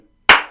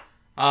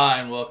Hi,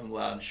 and welcome to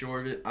Loud and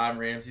Short It. I'm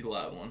Ramsey, the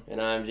loud one.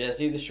 And I'm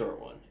Jesse, the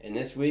short one. And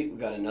this week we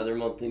got another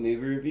monthly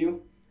movie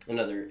review.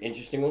 Another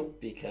interesting one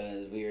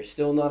because we are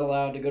still not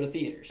allowed to go to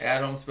theaters.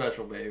 At-home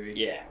special, baby.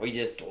 Yeah, we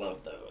just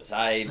love those.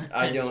 I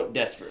don't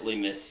desperately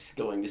miss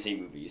going to see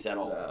movies at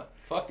all.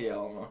 Fuck the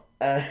Alamo.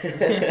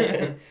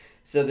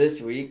 So this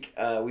week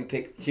we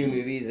picked two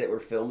movies that were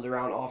filmed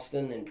around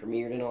Austin and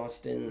premiered in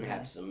Austin. Mm-hmm.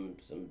 Have some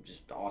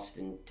just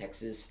Austin,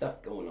 Texas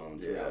stuff going on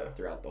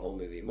throughout the whole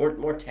movie.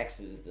 More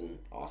Texas than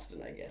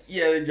Austin, I guess.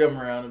 Yeah, they jump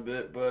around a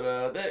bit,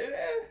 but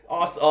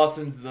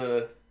Austin's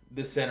the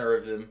center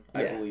of them,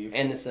 I believe.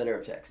 And the center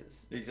of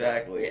Texas.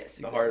 Exactly. So, yes,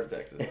 exactly. The heart of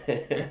Texas.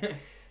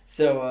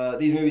 So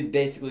these movies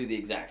basically the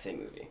exact same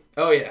movie.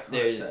 Oh yeah,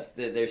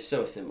 they're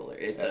so similar.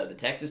 It's the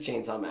Texas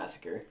Chainsaw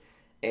Massacre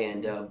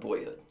and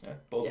Boyhood. Yeah,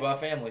 both about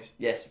families.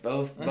 Yes,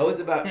 both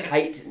about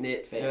tight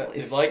knit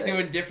families. They like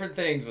doing different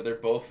things, but they're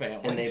both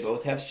families. And they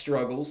both have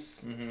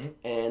struggles,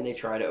 and they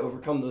try to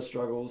overcome those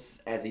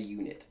struggles as a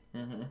unit.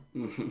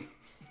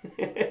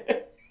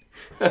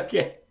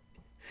 Okay.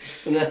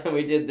 So now that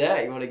we did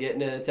that, you want to get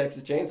into the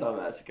Texas Chainsaw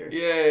Massacre?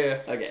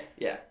 Yeah. Okay,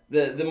 yeah.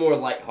 The more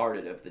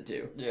lighthearted of the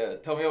two. Yeah,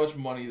 tell me how much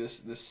money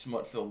this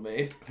smut film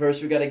made.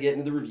 First, we got to get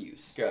into the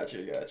reviews.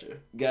 Gotcha.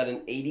 Got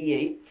an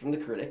 88 from the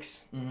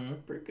critics. Mm-hmm.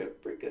 Pretty good.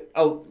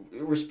 Oh,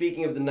 we're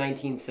speaking of the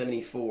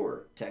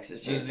 1974 Texas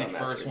Chainsaw Massacre. This is the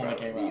first one that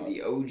came out.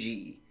 The OG,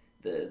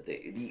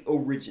 the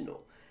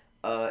original.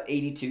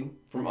 82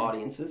 from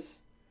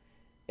audiences.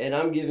 And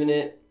I'm giving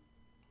it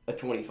a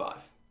 25.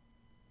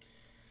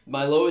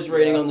 My lowest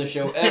rating on the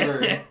show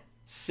ever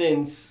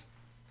since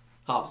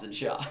Hobbs and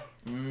Shaw.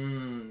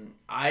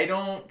 I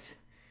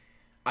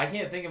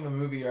can't think of a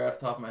movie right off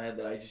the top of my head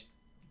that I just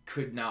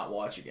could not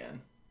watch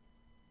again.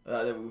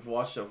 That we've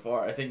watched so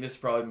far. I think this is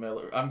probably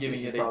Miller. I'm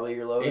giving it probably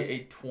your lowest? A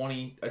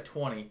 20.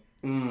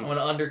 I'm going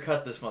to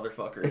undercut this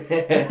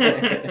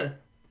motherfucker.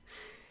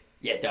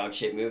 Yeah, dog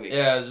shit movie.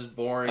 Yeah, it was just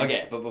boring.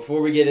 Okay, but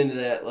before we get into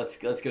that, let's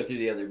go through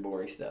the other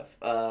boring stuff.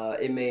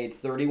 It made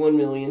 31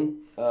 million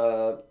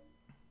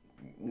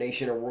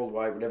nation or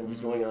worldwide, whatever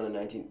was going on in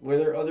 19. Were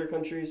there other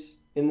countries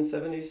in the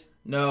 70s?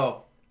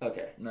 No.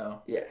 Okay.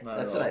 No. Yeah,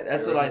 that's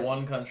what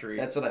one country.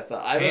 That's what I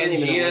thought.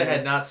 Pangea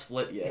had not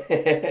split yet.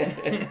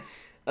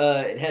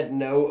 It had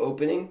no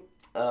opening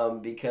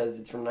because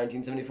it's from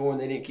 1974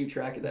 and they didn't keep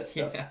track of that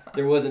stuff. Yeah.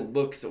 There wasn't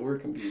books or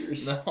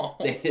computers. No.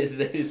 They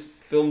just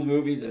filmed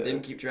movies and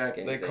didn't keep track of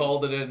anything. They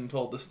called it in and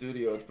told the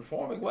studio it's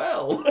performing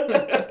well.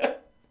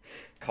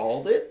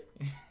 Called it?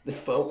 The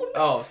phone?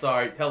 Oh,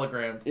 sorry,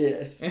 telegrammed.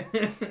 Yes. It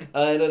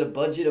had a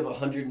budget of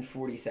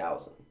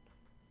 $140,000,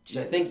 which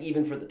I think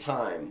even for the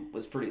time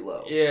was pretty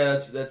low. Yeah,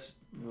 that's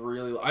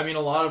really low. I mean,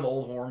 a lot of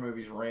old horror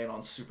movies ran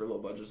on super low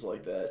budgets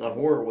like that.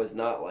 Horror was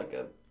not like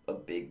a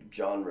big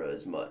genre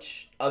as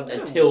much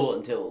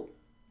until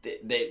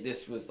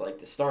this was like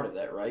the start of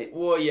that, right?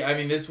 Well, yeah, I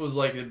mean, this was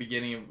like the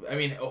beginning of... I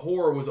mean,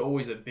 horror was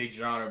always a big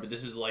genre, but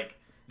this is like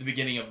the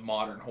beginning of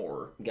modern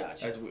horror.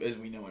 Gotcha. As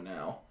we know it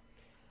now.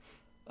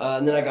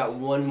 And then I got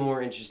one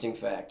more interesting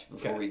fact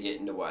before we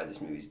get into why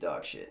this movie's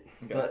dog shit.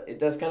 Okay. But it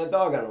does kind of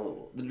dog on a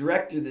little. The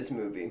director of this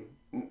movie,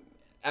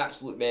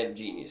 absolute man of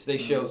genius. They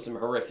show some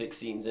horrific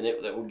scenes in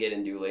it that we'll get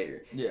into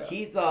later. Yeah.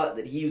 He thought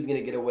that he was going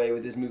to get away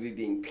with this movie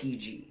being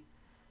PG.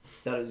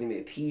 Thought it was going to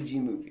be a PG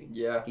movie.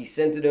 Yeah. He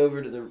sent it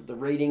over to the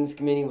ratings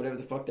committee, whatever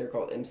the fuck they're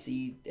called,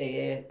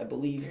 MCAA, I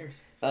believe.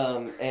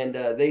 And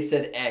they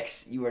said,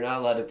 X, you are not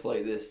allowed to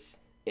play this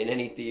in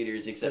any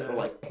theaters except for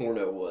like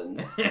porno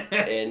ones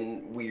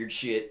and weird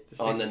shit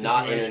on the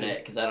not internet,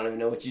 because I don't even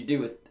know what you do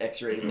with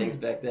X-rated things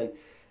back then.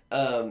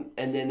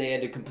 And then they had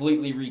to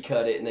completely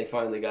recut it, and they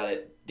finally got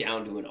it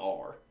down to an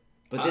R.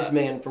 But this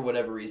man, for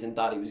whatever reason,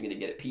 thought he was going to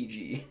get it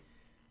PG.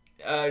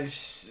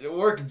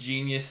 Work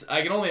genius.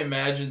 I can only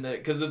imagine that,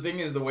 because the thing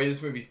is, the way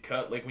this movie's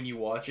cut, like when you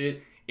watch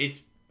it,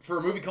 it's for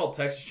a movie called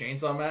Texas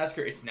Chainsaw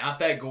Massacre. It's not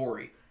that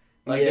gory.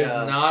 Like there's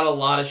not a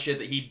lot of shit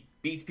that he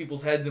beats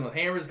people's heads in with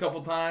hammers a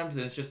couple times,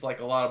 and it's just like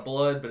a lot of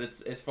blood, but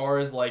it's as far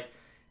as like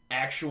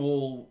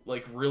actual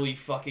like really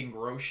fucking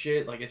gross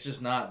shit, like it's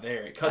just not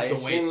there. It cuts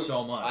away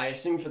so much. I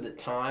assume for the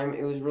time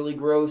it was really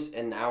gross,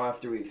 and now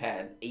after we've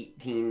had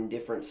 18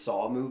 different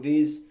Saw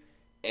movies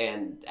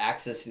and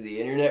access to the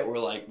internet, we're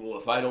like, well,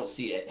 if I don't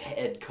see a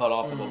head cut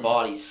off of a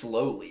body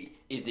slowly,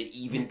 is it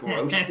even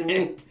gross to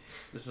me?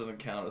 This doesn't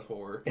count as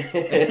horror.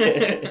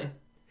 Okay,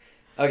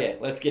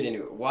 let's get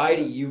into it. Why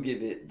do you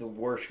give it the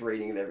worst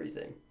rating of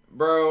everything?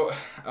 Bro,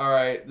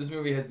 alright, this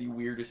movie has the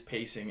weirdest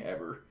pacing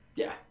ever.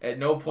 Yeah. At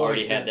no point...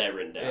 Already had that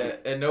written down.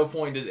 At no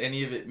point does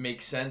any of it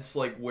make sense,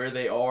 like, where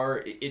they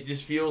are. It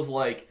just feels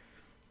like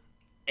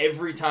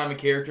every time a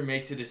character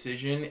makes a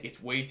decision,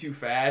 it's way too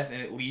fast,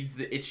 and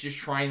it's just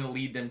trying to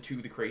lead them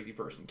to the crazy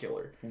person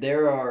killer.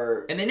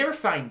 And they never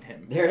find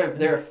him.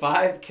 There are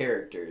 5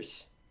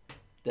 characters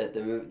that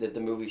the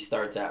movie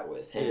starts out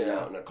with, hanging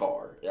out in a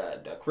car.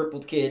 A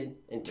crippled kid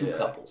and 2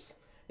 couples.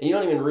 And you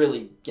don't even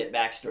really get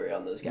backstory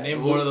on those guys.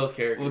 Name one of those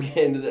characters. We'll get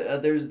into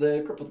there's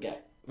the crippled guy.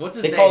 What's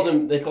his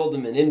name? They called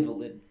him an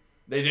invalid.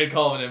 They did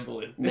call him an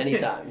invalid. Many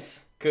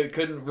times.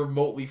 Couldn't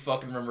remotely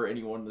fucking remember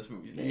anyone in this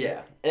movie's name.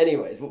 Yeah.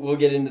 Anyways, we'll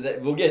get into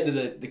that. We'll get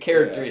into the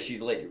character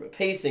issues later. But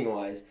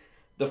pacing-wise,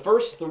 the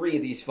first 3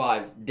 of these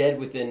 5 dead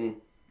within...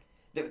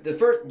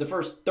 The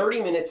first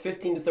 30 minutes,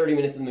 15 to 30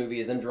 minutes of the movie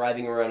is them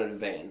driving around in a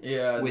van.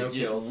 Yeah, with no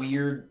just kills.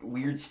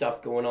 weird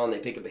stuff going on. They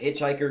pick up a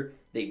hitchhiker.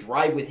 They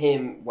drive with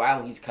him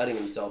while he's cutting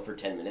himself for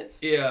 10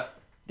 minutes. Yeah.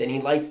 Then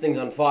he lights things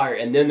on fire,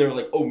 and then they're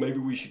like, oh, maybe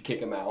we should kick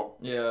him out.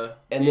 Yeah.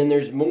 And then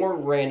there's more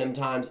random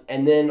times,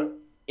 and then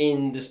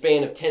in the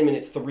span of 10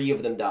 minutes, 3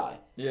 of them die.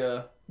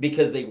 Yeah.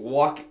 Because they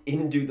walk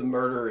into the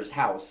murderer's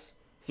house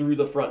through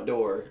the front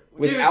door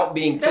without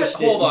being pushed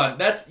in. Hold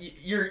on,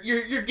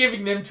 you're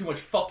giving them too much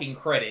fucking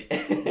credit.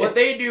 What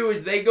they do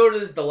is they go to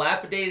this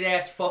dilapidated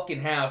ass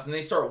fucking house and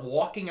they start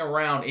walking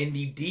around in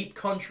the deep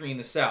country in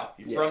the South.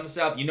 You're from the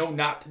South, you know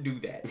not to do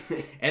that.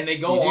 And they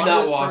go on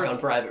this on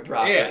private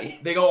property. Yeah,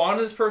 they go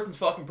onto this person's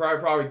fucking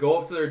private property, go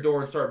up to their door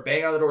and start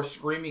banging on the door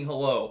screaming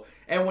hello.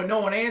 And when no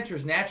one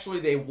answers, naturally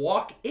they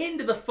walk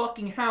into the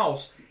fucking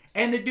house.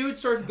 And the dude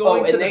starts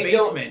going to the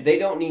basement. They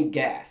don't need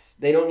gas.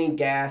 They don't need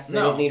gas. They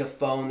don't need a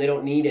phone. They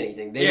don't need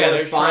anything. They want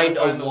to find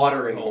a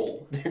watering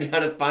hole. They're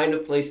trying to find a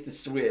place to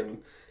swim.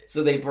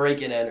 So they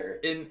break and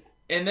enter. And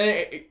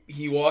then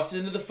he walks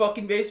into the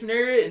fucking basement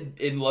area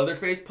and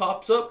Leatherface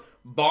pops up,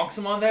 bonks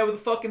him on that with a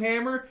fucking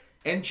hammer,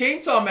 and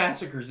Chainsaw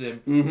Massacres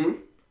him. Mm-hmm.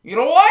 You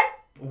know what?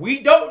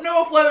 We don't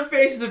know if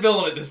Leatherface is a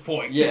villain at this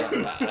point.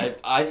 Yeah,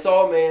 I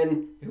saw a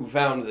man who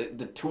found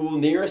the tool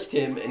nearest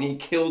him, and he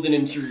killed an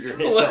intruder.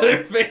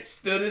 Leatherface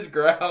stood his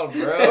ground,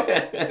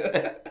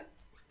 bro.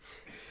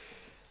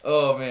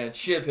 Oh, man.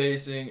 Shit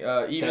pacing.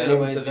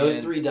 Anyways, those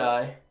 3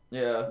 die.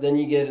 Yeah. Then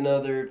you get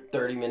another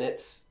 30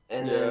 minutes,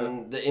 and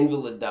then the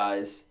invalid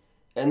dies.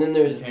 And then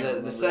there's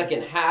the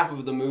second half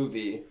of the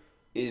movie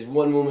is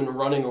one woman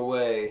running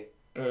away,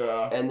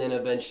 and then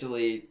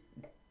eventually...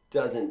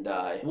 doesn't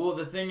die. Well,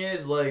 the thing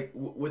is, like,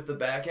 with the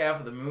back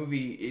half of the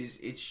movie,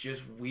 it's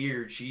just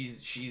weird.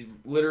 She's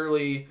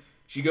literally...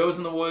 She goes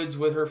in the woods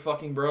with her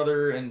fucking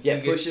brother, and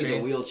he pushes a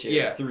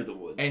wheelchair through the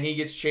woods. And he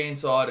gets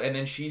chainsawed, and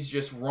then she's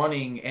just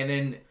running, and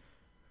then...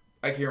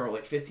 I can't remember,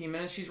 like 15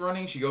 minutes she's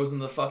running. She goes in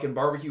the fucking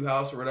barbecue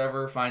house or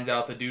whatever, finds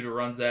out the dude who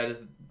runs that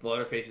is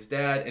Leatherface's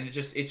dad, and it's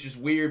just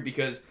weird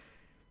because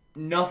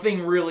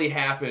nothing really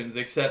happens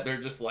except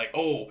they're just like,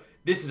 oh...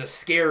 This is a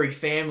scary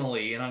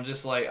family, and I'm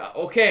just like,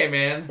 okay,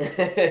 man.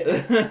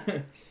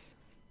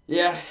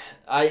 Yeah,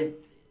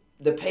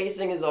 the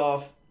pacing is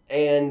off,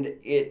 and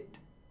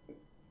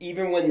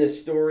even when the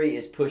story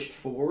is pushed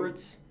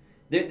forwards,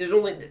 there's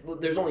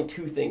only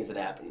 2 things that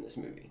happen in this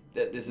movie.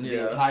 That this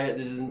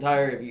is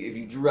entire. If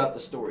you drew out the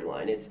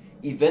storyline, it's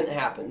event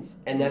happens,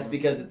 and that's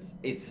because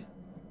it's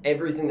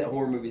everything that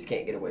horror movies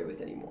can't get away with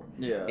anymore.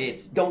 Yeah.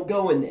 It's don't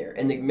go in there.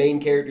 And the main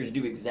characters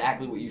do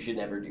exactly what you should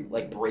never do.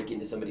 Like break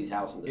into somebody's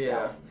house in the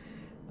South.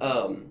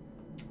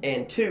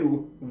 And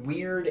 2,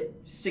 weird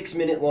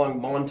 6-minute long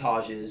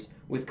montages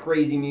with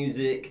crazy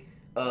music,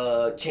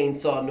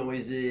 chainsaw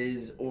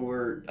noises,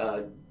 or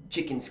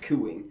chickens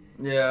cooing.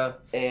 Yeah.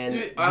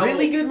 And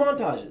really good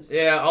montages.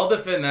 Yeah, I'll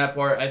defend that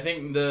part. I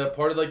think the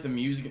part of like the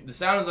music, the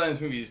sound design of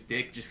this movie is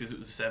dick just because it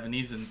was the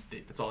 70s and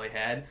that's all they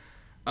had.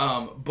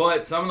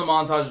 But some of the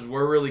montages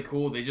were really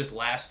cool. They just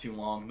last too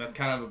long. That's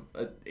kind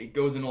of it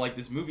goes into like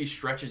this movie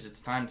stretches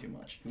its time too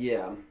much.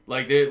 Yeah.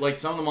 Like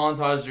some of the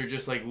montages are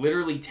just like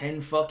literally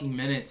 10 fucking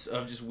minutes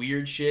of just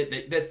weird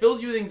shit that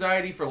fills you with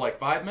anxiety for like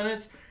 5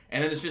 minutes,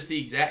 and then it's just the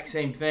exact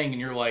same thing,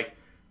 and you're like,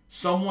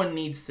 someone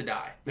needs to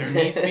die. There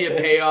needs to be a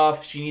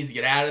payoff. She needs to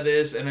get out of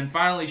this, and then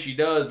finally she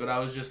does. But I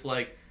was just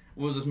like,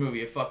 what was this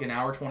movie? A fucking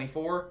hour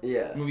 24?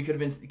 Yeah. The movie could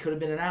have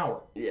been an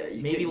hour. Yeah,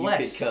 maybe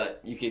less.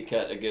 You could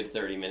cut a good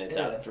 30 minutes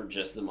out for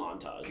just the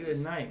montage. Good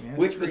night, man.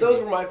 But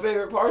those were my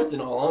favorite parts. In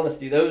all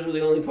honesty, those were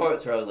the only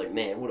parts where I was like,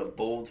 man, what a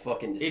bold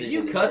fucking decision. If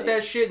you cut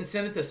that shit and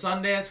sent it to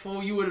Sundance,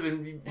 fool, you would have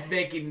been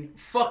making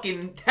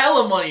fucking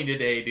hella money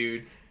today,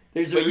 dude.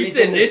 But you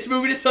send this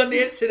movie to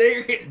Sundance today,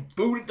 you're getting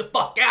booted the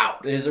fuck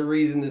out. There's a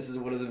reason this is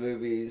one of the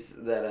movies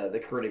that the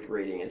critic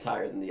rating is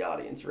higher than the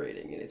audience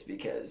rating, and it's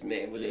because,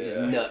 man, when they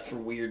just nut for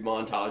weird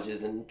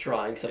montages and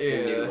trying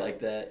something new like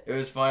that. It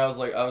was funny.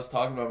 I was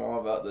talking to my mom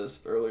about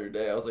this earlier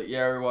today. I was like,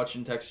 yeah, we were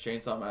watching Texas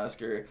Chainsaw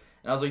Massacre.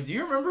 And I was like, do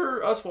you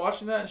remember us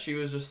watching that? And she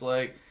was just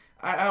like,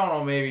 I don't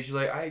know, maybe. She's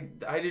like,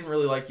 I didn't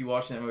really like you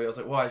watching that movie. I was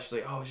like, why? She's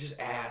like, oh, it's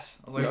just ass.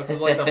 I was like, because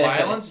like the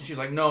violence? And she was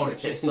like, no, it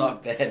just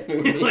sucked. Bad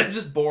movie. It's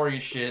just boring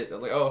as shit. I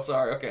was like, oh,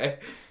 sorry, okay.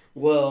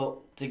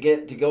 Well, to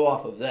go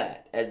off of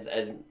that, as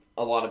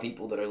a lot of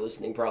people that are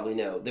listening probably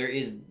know, there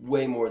is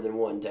way more than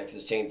one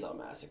Texas Chainsaw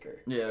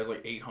Massacre. Yeah, there's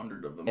like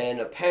 800 of them.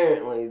 And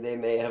apparently they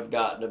may have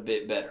gotten a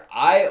bit better.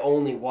 I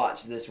only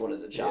watched this one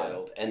as a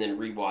child and then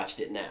rewatched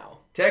it now.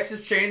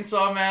 Texas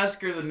Chainsaw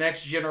Massacre: The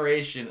Next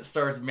Generation. It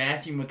stars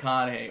Matthew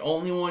McConaughey.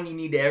 Only one you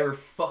need to ever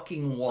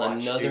fucking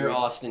watch. Another dude.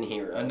 Austin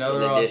hero.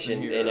 Another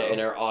Austin hero. In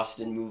our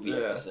Austin movie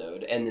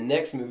episode. And the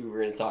next movie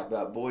we're going to talk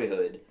about,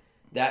 Boyhood,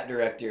 that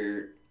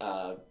director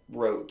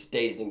wrote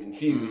Dazed and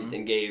Confused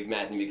and gave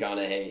Matthew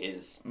McConaughey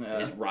his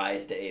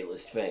rise to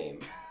A-list fame.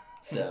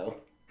 So...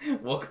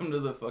 Welcome to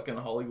the fucking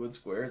Hollywood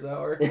Squares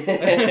hour.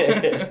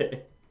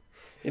 It's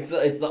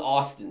the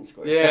Austin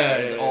Squares. Yeah,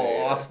 It's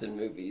all Austin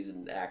movies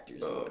and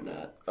actors and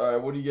whatnot. All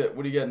right, what do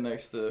you get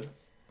next to?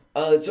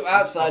 So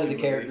outside of the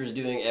characters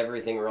doing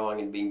everything wrong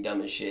and being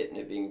dumb as shit and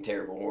it being a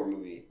terrible horror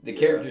movie, the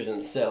characters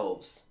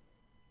themselves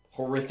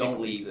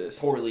horrifically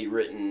poorly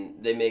written.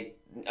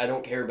 I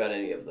don't care about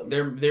any of them.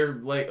 They're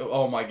like,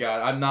 oh my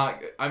god,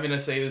 I'm gonna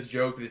say this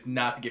joke, but it's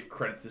not to give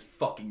credit to this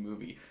fucking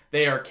movie.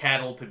 They are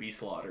cattle to be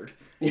slaughtered.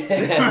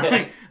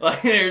 like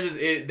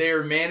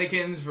they're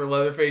mannequins for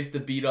Leatherface to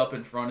beat up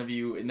in front of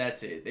you, and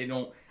that's it.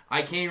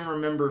 I can't even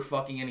remember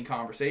fucking any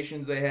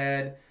conversations they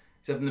had.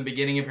 Except in the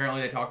beginning, apparently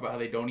they talk about how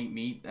they don't eat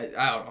meat.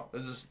 I don't know.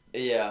 It's just...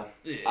 Yeah.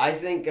 I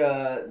think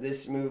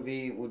this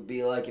movie would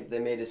be like if they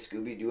made a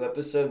Scooby-Doo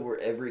episode where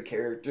every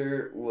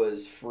character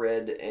was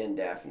Fred and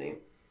Daphne.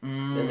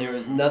 And there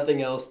was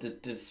nothing else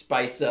to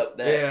spice up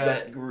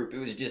that group. It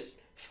was just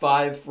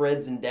 5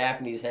 Freds and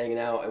Daphnes hanging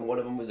out, and one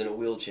of them was in a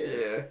wheelchair.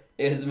 Yeah.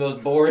 It was the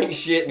most boring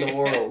shit in the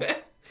world.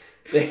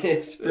 They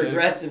just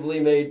progressively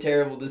made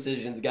terrible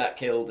decisions, got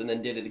killed, and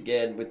then did it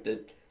again with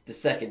the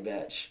second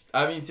batch.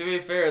 I mean, to be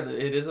fair,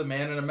 it is a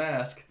man in a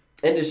mask.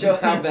 And to show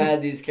how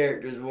bad these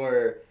characters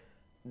were,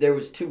 there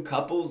was 2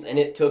 couples, and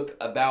it took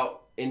about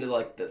into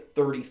like the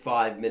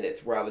 35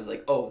 minutes where I was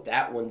like, oh,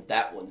 that one's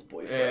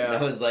boyfriend. Yeah.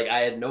 I was like, I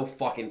had no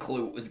fucking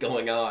clue what was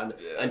going on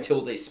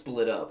until they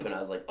split up, and I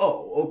was like,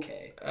 oh,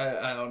 okay.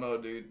 I don't know,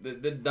 dude.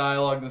 The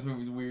dialogue in this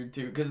movie is weird,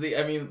 too, because I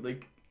don't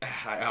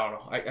know.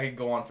 I could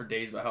go on for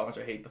days about how much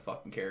I hate the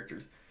fucking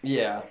characters.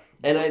 Yeah,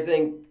 and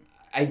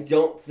I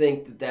don't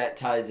think that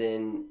ties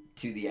in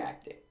to the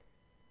acting.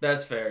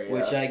 That's fair, yeah.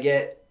 Which I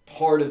get.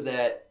 Part of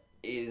that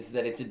is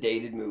that it's a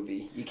dated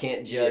movie. You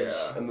can't judge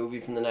a movie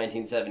from the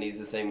 1970s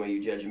the same way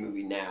you judge a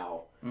movie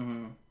now.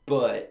 Mm-hmm.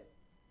 But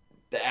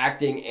the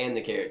acting and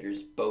the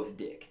characters, both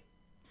dick.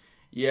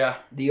 Yeah.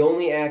 The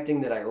only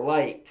acting that I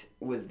liked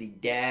was the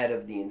dad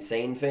of the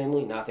insane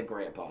family, not the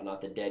grandpa,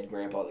 not the dead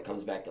grandpa that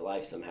comes back to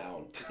life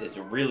somehow. There's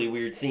a really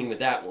weird scene with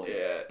that one.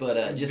 Yeah.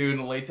 But just dude in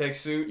a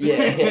latex suit.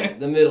 Yeah,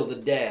 the middle, the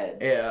dad.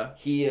 Yeah.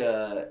 He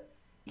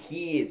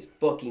is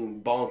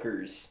fucking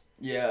bonkers.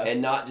 Yeah.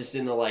 And not just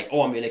in the like,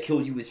 oh, I'm gonna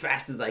kill you as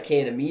fast as I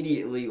can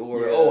immediately,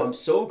 or oh, I'm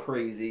so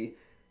crazy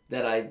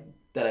that I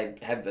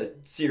have a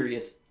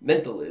serious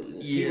mental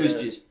illness. Yeah. He was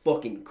just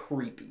fucking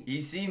creepy.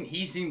 He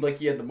seemed like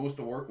he had the most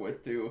to work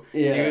with too.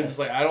 Yeah. He was just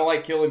like, I don't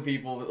like killing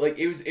people. But like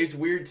it's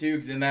weird too,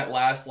 because in that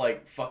last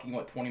like fucking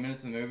 20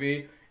 minutes of the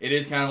movie, it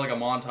is kind of like a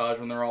montage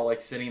when they're all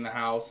like sitting in the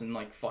house and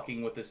like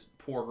fucking with this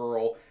poor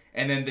girl.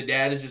 And then the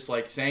dad is just,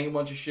 like, saying a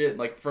bunch of shit.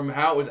 Like, from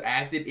how it was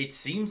acted, it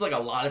seems like a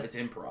lot of it's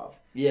improv.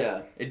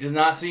 Yeah. It does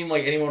not seem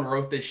like anyone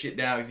wrote this shit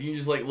down. Because you can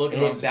just, like, look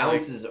at it. And it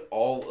bounces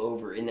all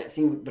over in that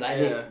scene. But I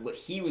think what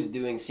he was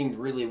doing seemed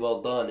really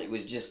well done. It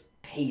was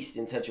just paced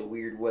in such a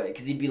weird way.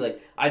 Because he'd be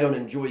like, I don't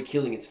enjoy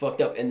killing. It's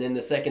fucked up. And then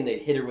the second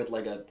they'd hit her with,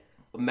 like, a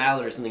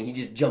mallet or something, he'd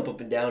just jump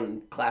up and down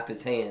and clap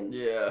his hands.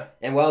 Yeah.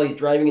 And while he's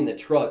driving in the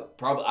truck,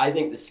 I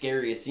think the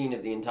scariest scene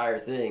of the entire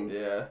thing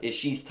is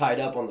she's tied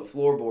up on the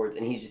floorboards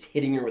and he's just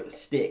hitting her with a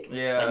stick.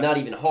 Yeah. Like, not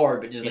even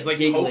hard, but just he's like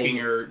giggling poking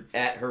her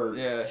at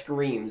her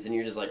screams, and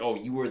you're just like, oh,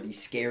 you are the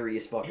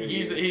scariest fucking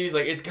He's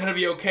like, it's gonna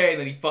be okay, and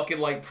then he fucking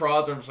like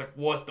prods her and just like,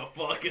 what the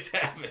fuck is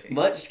happening?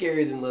 Much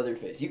scarier than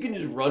Leatherface. You can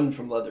just run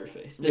from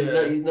Leatherface.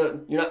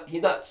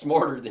 He's not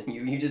smarter than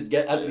you. You just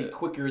have to be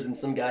quicker than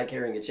some guy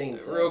carrying a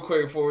chainsaw. Real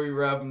quick before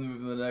we wrap and move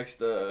to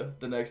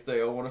the next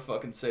day, I want to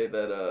fucking say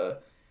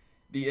that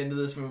the end of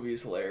this movie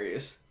is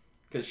hilarious.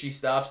 Because she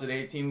stops an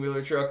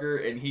 18-wheeler trucker,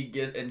 and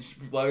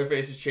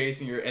Leatherface is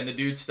chasing her, and the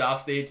dude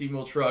stops the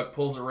 18-wheel truck,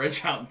 pulls a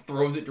wrench out, and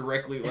throws it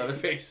directly at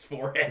Leatherface's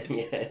forehead.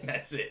 Yes.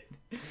 That's it.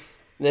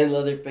 Then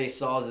Leatherface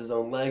saws his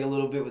own leg a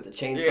little bit with the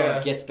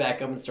chainsaw, gets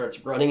back up and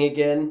starts running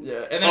again.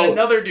 Yeah, and then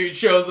another dude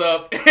shows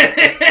up,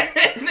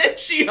 and then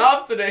she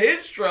hops into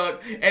his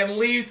truck and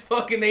leaves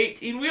fucking the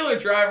 18-wheeler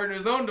driver to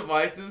his own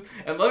devices,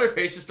 and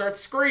Leatherface just starts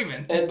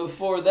screaming. And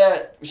before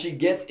that, she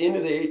gets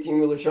into the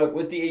 18-wheeler truck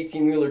with the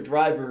 18-wheeler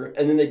driver,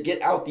 and then they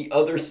get out the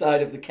other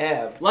side of the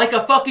cab. Like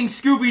a fucking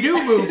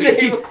Scooby-Doo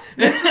movie.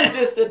 This was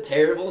just a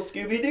terrible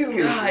Scooby-Doo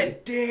movie. God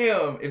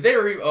damn. If they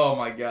were... Oh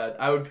my god.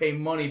 I would pay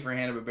money for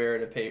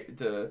Hanna-Barbera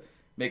to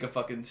make a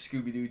fucking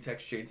Scooby-Doo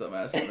Texas Chainsaw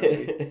Massacre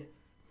movie.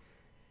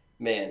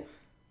 Man.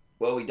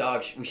 Well, we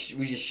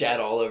just shat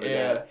all over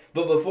that.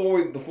 But before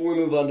we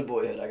move on to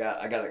Boyhood, I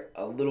got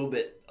a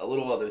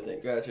little other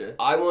things. Gotcha.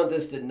 I want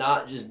this to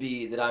not just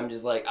be that I'm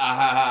just like,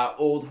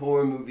 old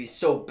horror movie,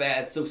 so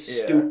bad, so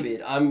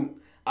stupid.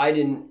 I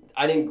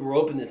didn't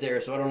grow up in this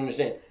era, so I don't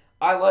understand.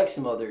 I like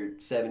some other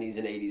 70s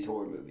and 80s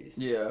horror movies.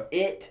 Yeah.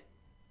 It's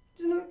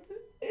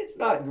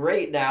not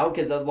great now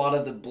because a lot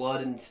of the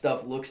blood and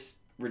stuff looks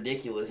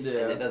ridiculous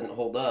and it doesn't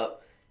hold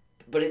up,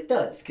 but it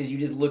does because you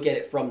just look at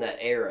it from that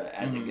era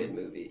as a good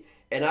movie.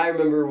 And I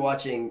remember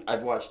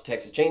I've watched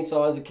Texas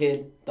Chainsaw as a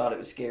kid, thought it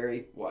was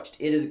scary, watched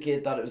it as a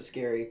kid, thought it was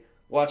scary,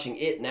 watching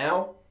it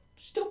now,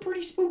 still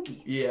pretty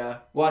spooky. Yeah.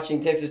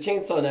 Watching Texas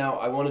Chainsaw now,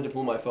 I wanted to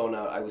pull my phone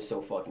out. I was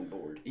so fucking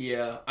bored.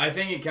 Yeah, I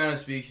think it kind of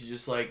speaks to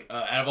just like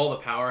out of all the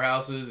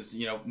powerhouses,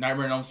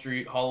 Nightmare on Elm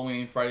Street,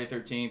 Halloween, Friday the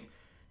 13th,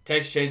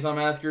 Texas Chainsaw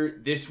Massacre,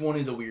 this one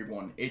is a weird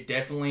one. It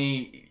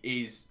definitely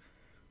is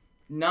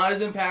not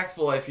as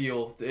impactful, I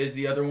feel, as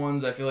the other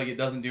ones. I feel like it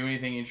doesn't do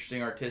anything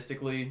interesting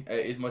artistically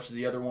as much as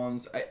the other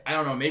ones. I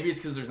don't know, maybe it's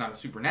because there's not a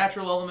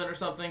supernatural element or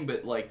something,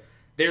 but like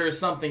there is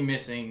something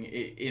missing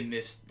in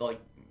this like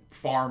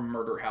farm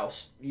murder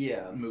house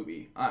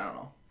movie. I don't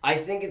know. I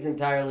think it's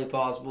entirely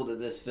possible that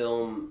this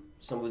film,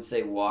 some would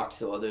say walked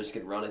so others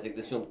could run. I think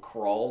this film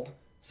crawled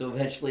so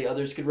eventually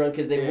others could run,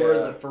 because they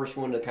were the first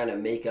one to kind of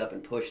make up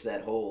and push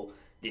that whole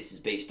this is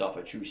based off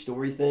a true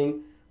story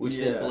thing, which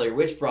then Blair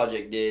Witch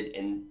Project did.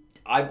 And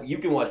you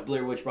can watch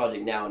Blair Witch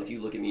Project now, and if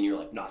you look at me and you're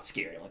like, not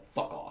scary, I'm like,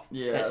 fuck off.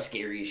 Yeah. That's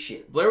scary as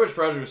shit. Blair Witch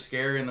Project was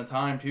scary in the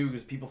time, too,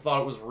 because people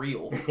thought it was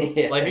real.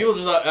 Like, people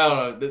just thought, I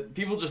don't know,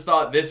 people just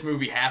thought this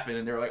movie happened,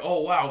 and they were like,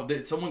 oh, wow,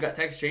 someone got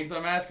Texas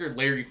Chainsaw Massacre?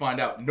 Later you find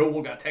out, no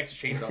one got Texas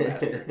Chainsaw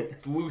Massacre.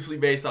 It's loosely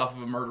based off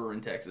of a murder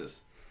in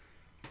Texas.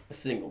 A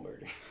single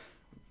murder.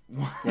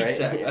 Right?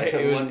 Exactly. Yeah.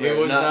 It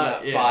was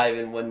not 5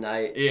 in one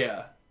night.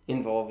 Yeah.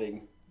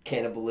 Involving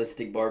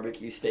cannibalistic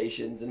barbecue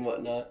stations and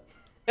whatnot.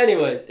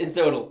 Anyways, in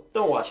total,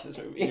 don't watch this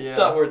movie. Yeah. It's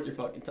not worth your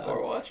fucking time.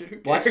 Or watch it. Who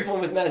cares? Watch the one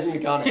with Matthew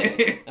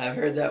McConaughey. I've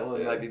heard that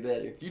one might be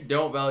better. If you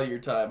don't value your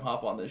time,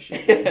 hop on this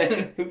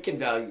shit. Who can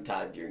value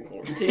time during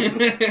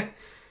quarantine?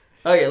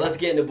 Okay, let's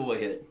get into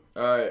Boyhood.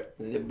 Alright.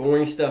 Let's do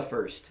boring stuff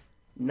first.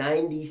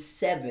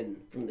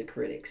 97 from the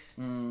critics.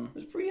 It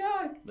was pretty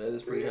high. That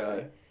is pretty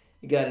high.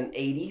 You got an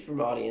 80 from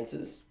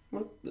audiences.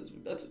 Well, that's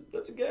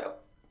a gap.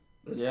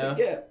 That's a big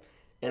gap.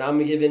 And I'm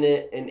giving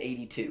it an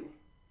 82,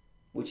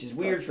 which is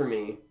weird for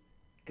me,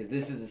 because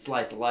this is a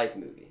slice of life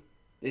movie.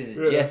 This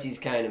is Jesse's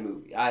kind of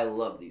movie. I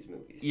love these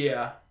movies.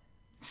 Yeah.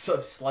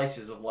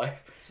 Slices of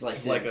life.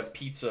 It's like a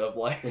pizza of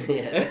life.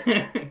 Yes.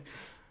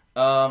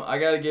 I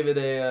gotta give it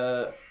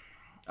a...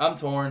 I'm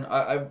torn.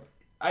 I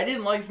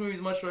didn't like this movie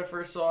as much when I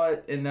first saw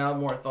it, and now the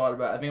more I thought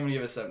about it, I think I'm gonna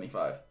give it a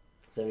 75.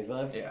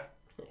 75? Yeah.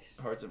 Nice.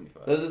 Hard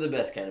 75. Those are the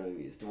best kind of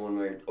movies. The one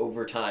where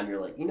over time you're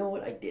like, you know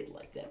what? I did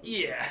like that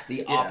movie. Yeah.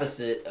 The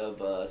opposite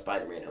of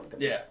Spider-Man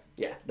Homecoming. Yeah.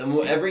 Yeah.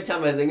 Every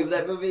time I think of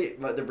that movie,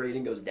 the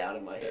rating goes down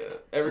in my head.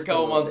 Every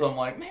couple months I'm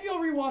like, maybe I'll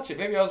rewatch it.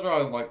 Maybe I was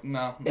wrong. I'm like,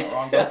 no, I'm not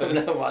wrong about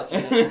this. I'm not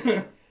watching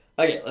it.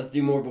 Okay, let's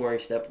do more boring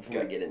stuff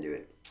before we get into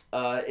it.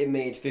 It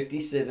made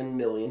 $57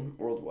 million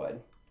worldwide.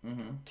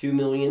 2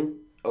 million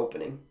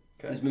opening.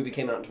 Okay. This movie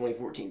came out in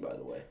 2014, by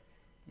the way.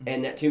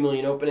 And that 2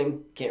 million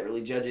opening, can't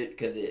really judge it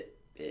because it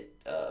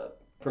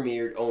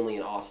premiered only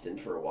in Austin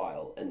for a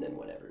while and then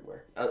went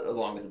everywhere,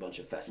 along with a bunch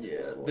of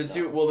festivals. Yeah,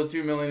 the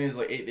 2 million is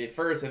like at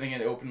first I think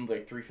it opened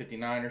like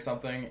 359 or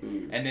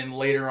something, and then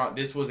later on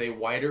this was a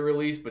wider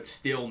release, but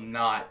still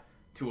not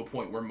to a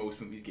point where most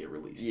movies get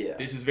released. Yeah,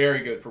 this is very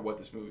good for what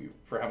this movie,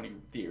 for how many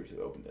theaters it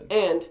opened in,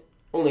 and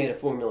only had a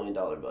 $4 million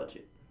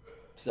budget.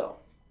 So.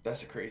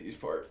 That's the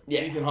craziest part.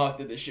 Yeah. Ethan Hawke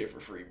did this shit for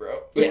free,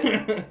 bro.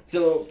 Yeah.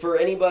 So, for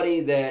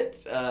anybody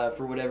that,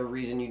 for whatever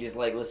reason, you just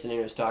like listening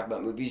to us talk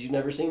about movies you've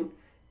never seen,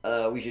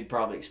 we should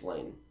probably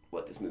explain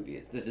what this movie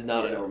is. This is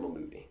not a normal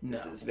movie. No.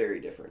 This is very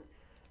different.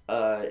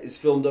 It's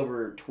filmed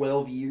over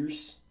 12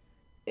 years,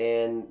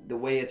 and the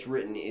way it's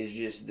written is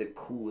just the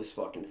coolest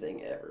fucking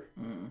thing ever.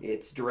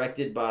 It's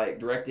directed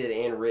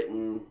and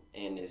written,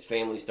 and his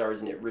family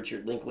stars in it.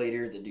 Richard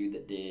Linklater, the dude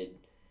that did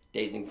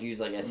Dazed and Confused,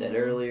 like I said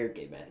earlier,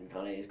 gave Matthew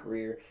McConaughey his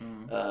career.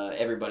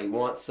 Everybody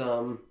Wants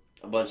Some,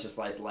 a bunch of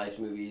slice of life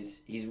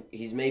movies.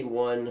 He's made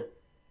one,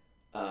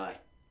 I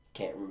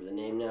can't remember the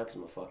name now because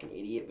I'm a fucking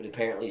idiot, but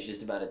apparently it's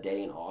just about a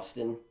day in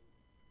Austin.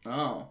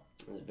 Oh.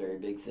 It's a very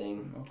big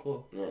thing. Oh,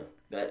 cool.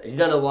 Yeah. He's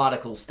done a lot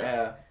of cool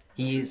stuff.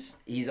 Yeah. His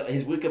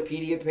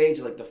Wikipedia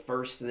page, like the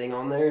first thing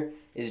on there,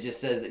 just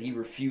says that he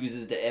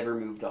refuses to ever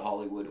move to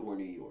Hollywood or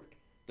New York.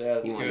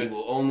 That's good. He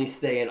will only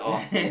stay in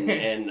Austin,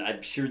 and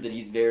I'm sure that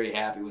he's very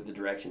happy with the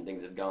direction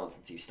things have gone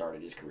since he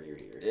started his career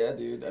here. Yeah,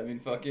 dude. I mean,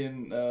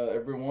 fucking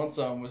Everyone Wants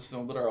Some was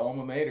filmed at our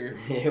alma mater.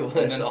 It was.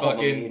 And then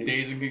fucking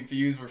Dazed and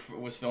Confused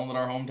was filmed in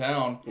our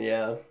hometown.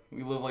 Yeah.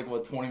 We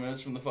live 20 minutes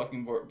from the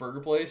fucking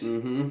burger place?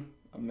 Mm-hmm.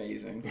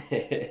 Amazing.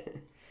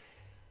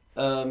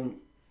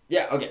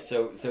 Yeah, okay,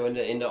 so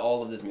into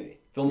all of this movie.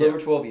 Filmed over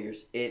 12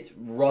 years. It's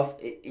rough.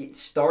 It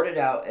started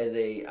out as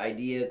a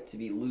idea to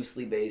be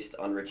loosely based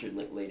on Richard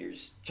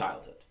Linklater's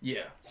childhood.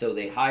 Yeah. So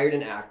they hired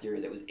an actor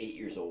that was 8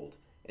 years old,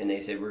 and they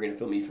said, we're going to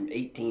film you from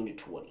 18 to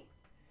 20.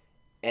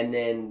 And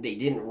then they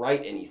didn't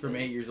write anything. From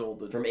 8 years old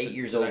to 20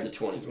 years old.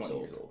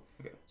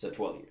 Okay. So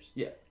 12 years.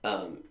 Yeah.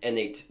 And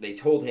they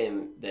told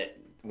him that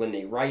when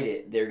they write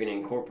it, they're going to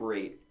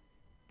incorporate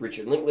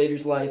Richard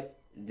Linklater's life,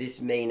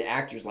 this main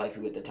actor's life,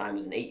 who at the time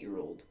was an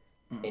 8-year-old,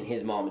 and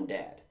his mom and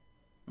dad.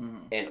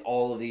 And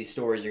all of these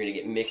stories are going to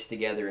get mixed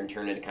together and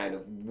turn into kind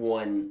of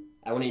one.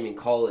 I wouldn't even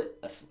call it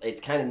it's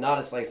kind of not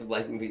a slice of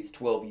life movie. It's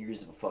 12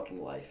 years of a fucking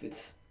life.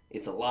 It's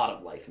a lot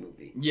of life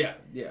movie. Yeah,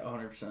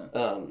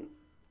 100%.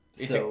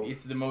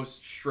 It's the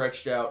most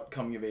stretched out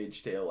coming of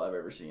age tale I've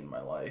ever seen in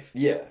my life.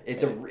 Yeah,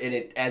 it's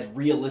as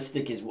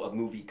realistic as a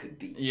movie could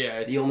be.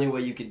 Yeah, the only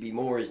way you could be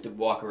more is to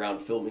walk around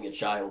filming a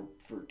child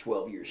for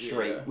 12 years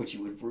straight, which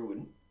you would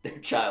ruin their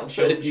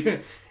childhood.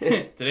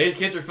 Today's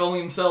kids are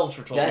filming themselves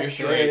for 12 years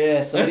straight. That's true,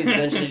 yeah. Somebody's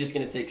eventually just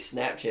going to take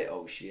Snapchat.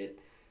 Oh, shit.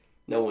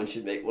 No one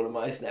should make one of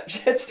my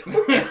Snapchat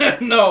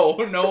stories.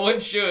 No one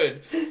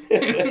should.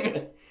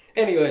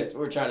 Anyways,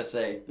 we're trying to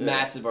say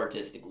massive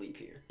artistic leap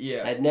here.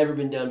 Yeah. Had never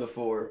been done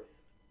before.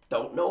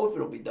 Don't know if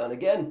it'll be done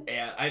again.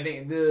 Yeah, I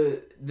think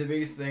the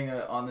biggest thing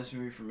on this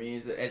movie for me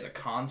is that as a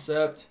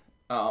concept,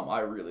 I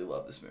really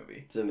love this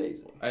movie. It's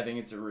amazing. I think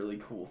it's a really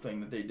cool thing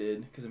that they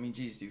did. Because, I mean,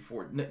 geez,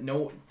 dude,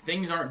 no,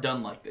 things aren't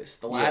done like this.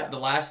 The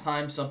last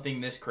time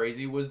something this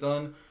crazy was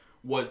done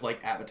was,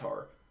 like,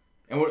 Avatar.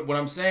 And what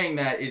I'm saying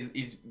that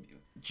is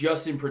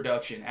just in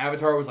production.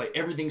 Avatar was like,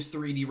 everything's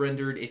 3D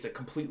rendered. It's a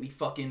completely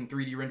fucking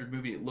 3D rendered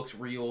movie. It looks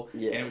real.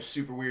 Yeah. And it was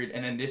super weird.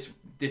 And then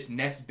this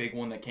next big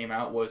one that came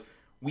out was,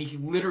 we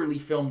literally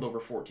filmed over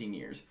 14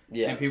 years.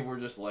 Yeah. And people were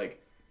just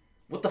like,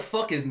 what the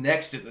fuck is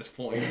next at this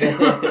point?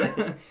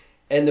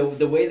 And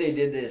the way they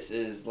did this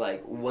is,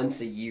 like,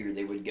 once a year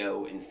they would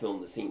go and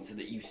film the scene so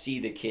that you see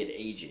the kid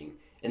aging.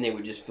 And they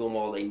would just film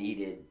all they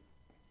needed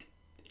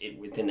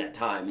within that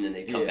time. And then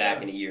they'd come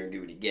back in a year and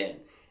do it again.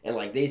 And,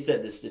 like, they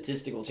said the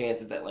statistical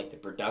chances that, like, the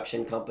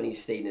production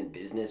companies stayed in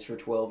business for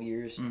 12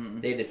 years. Mm-hmm.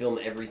 They had to film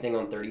everything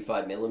on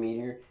 35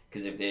 millimeter.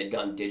 Because if they had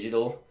gone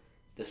digital,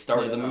 the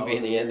start of the movie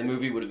and the end of the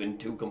movie would have been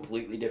two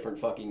completely different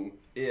fucking...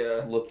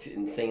 Yeah. Looked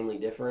insanely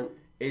different.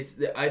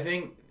 I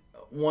think...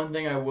 One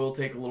thing I will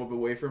take a little bit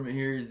away from it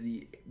here is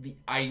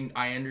I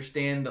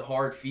understand the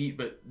hard feat,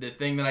 but the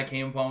thing that I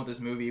came upon with this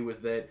movie was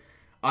that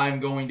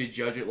I'm going to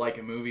judge it like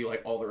a movie,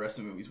 like all the rest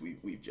of the movies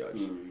we've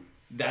judged. Mm.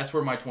 That's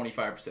where my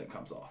 25%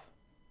 comes off.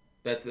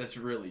 That's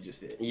really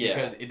just it. Yeah.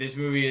 Because this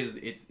movie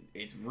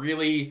it's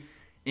really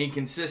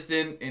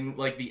inconsistent, and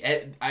like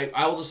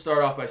I will just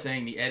start off by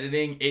saying the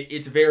editing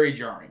it's very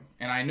jarring,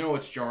 and I know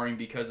it's jarring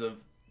because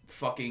of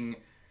fucking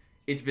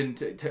it's been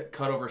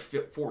cut over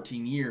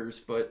 14 years,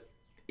 but.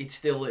 It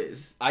still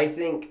is. I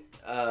think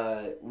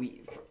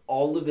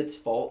all of its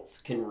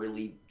faults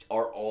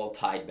are all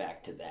tied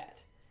back to that.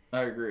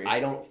 I agree.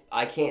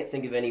 I can't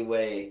think of any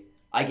way.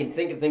 I can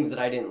think of things that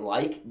I didn't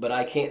like, but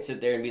I can't sit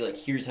there and be like,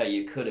 here's how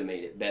you could have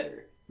made it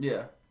better.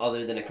 Yeah.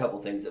 Other than a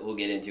couple things that we'll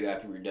get into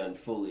after we're done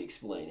fully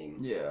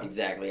explaining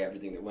exactly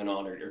everything that went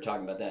on or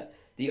talking about that.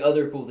 The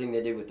other cool thing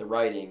they did with the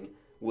writing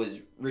was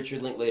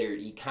Richard Linklater,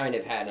 he kind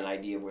of had an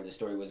idea of where the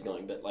story was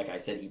going, but like I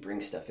said, he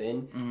brings stuff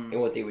in. Mm-hmm.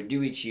 And what they would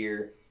do each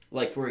year...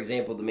 Like, for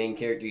example, the main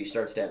character, he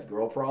starts to have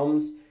girl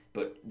problems,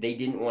 but they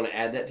didn't want to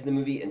add that to the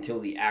movie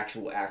until the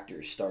actual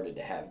actors started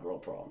to have girl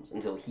problems,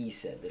 until he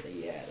said that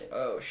he had it.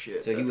 Oh,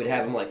 shit. So he would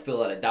have them, like,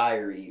 fill out a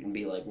diary and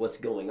be like, what's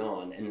going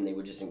on? And then they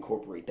would just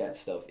incorporate that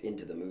stuff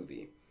into the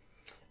movie.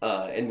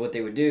 And what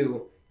they would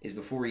do is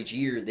before each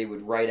year, they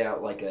would write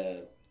out, like,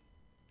 a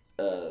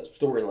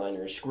storyline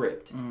or a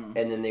script, and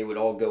then they would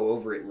all go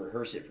over it and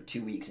rehearse it for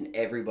 2 weeks, and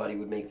everybody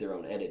would make their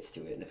own edits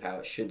to it and of how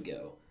it should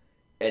go.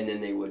 And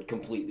then they would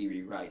completely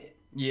rewrite it.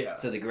 Yeah.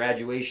 So the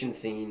graduation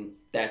scene,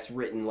 that's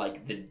written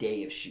like the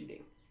day of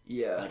shooting.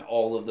 Yeah. Like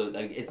all of the...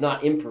 Like, it's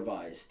not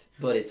improvised,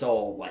 but it's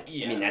all like...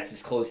 Yeah. I mean, that's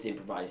as close to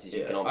improvised as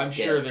you can almost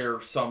get. I'm sure there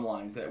are some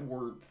lines that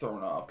were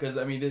thrown off. Because,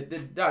 I mean, the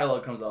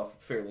dialogue comes off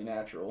fairly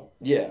natural.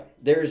 Yeah.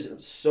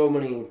 There's so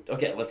many...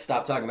 Okay, let's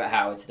stop talking about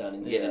how it's done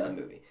and get into the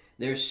movie.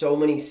 There's so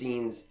many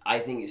scenes, I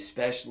think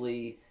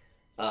especially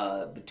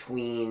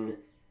between...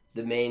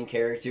 the main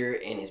character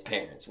and his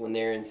parents, when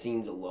they're in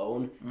scenes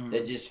alone,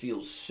 that just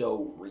feels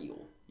so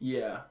real.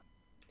 Yeah.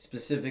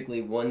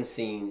 Specifically, one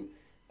scene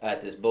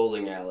at this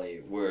bowling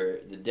alley where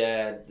the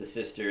dad, the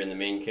sister, and the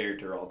main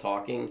character are all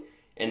talking,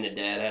 and the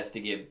dad has to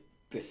give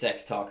the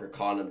sex talk or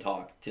condom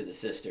talk to the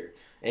sister.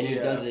 And he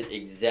does it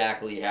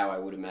exactly how I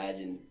would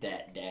imagine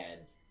that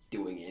dad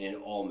doing it, and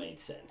it all made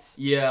sense.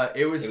 Yeah,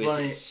 it was funny. It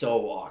was just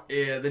so awkward.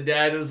 Yeah, the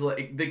dad was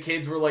like, the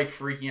kids were like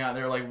freaking out.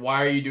 They were like,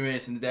 why are you doing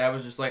this? And the dad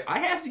was just like, I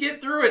have to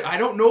get through it. I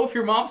don't know if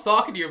your mom's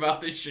talking to you about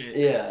this shit.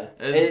 Yeah.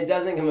 And it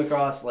doesn't come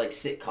across like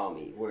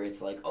sitcom-y, where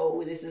it's like,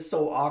 oh, this is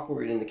so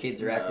awkward, and the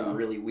kids are acting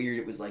really weird.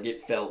 It was like,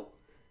 it felt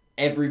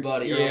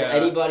everybody, or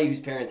anybody whose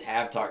parents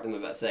have talked to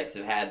them about sex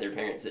have had their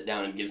parents sit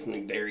down and give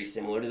something very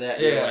similar to that.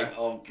 And you're like,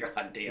 oh,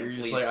 goddamn, you're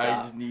please just like, stop.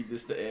 I just need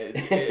this to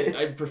end.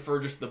 I'd prefer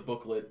just the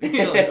booklet.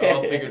 Like,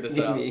 I'll figure this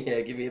out.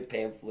 Give me a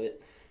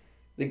pamphlet.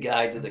 The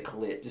guide to the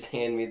clit. Just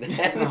hand me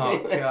that. Oh,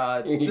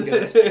 God. Here you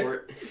go,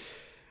 sport.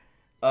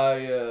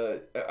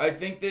 I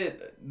think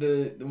that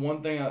the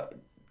one thing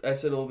I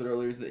said a little bit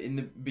earlier is that in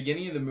the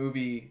beginning of the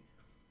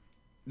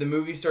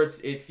movie starts,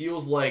 it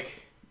feels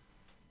like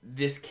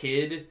this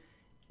kid...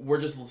 We're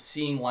just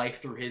seeing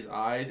life through his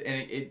eyes,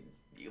 and it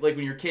like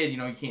when you're a kid, you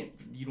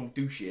don't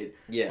do shit.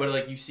 Yeah. But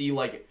like you see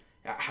like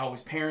how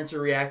his parents are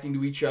reacting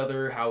to each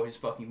other, how his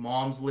fucking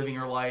mom's living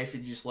her life,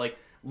 and just like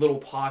little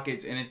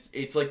pockets, and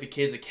it's like the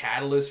kid's a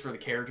catalyst for the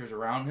characters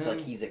around him. It's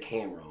like he's a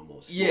camera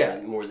almost.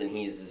 Yeah. More than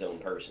he is his own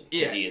person.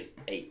 Because he is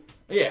 8.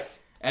 Yeah.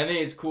 And I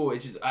think it's cool.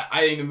 It's just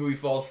I think the movie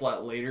falls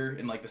flat later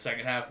in like the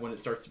second half when it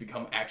starts to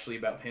become actually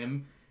about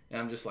him.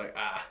 And I'm just like,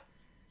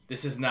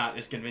 this is not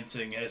as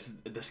convincing as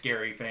the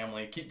Scary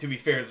Family. To be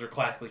fair, they're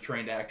classically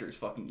trained actors,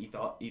 fucking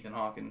Ethan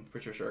Hawke and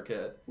Patricia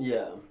Arquette.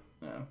 Yeah.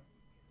 Yeah.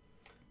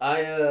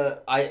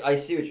 I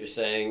see what you're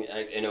saying,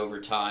 and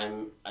over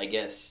time, I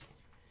guess,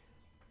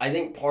 I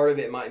think part of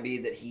it might be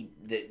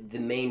that the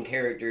main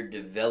character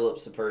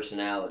develops a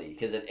personality,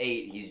 because at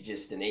 8, he's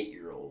just an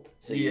 8-year-old.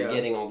 So you're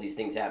getting all these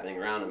things happening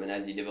around him, and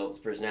as he develops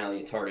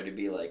personality, it's harder to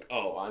be like,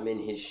 oh, I'm in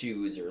his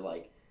shoes, or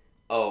like,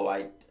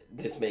 oh,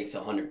 this makes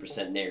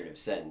 100% narrative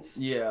sense.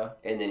 Yeah.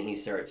 And then he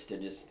starts to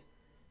just...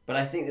 But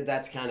I think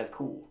that's kind of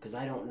cool, because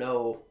I don't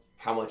know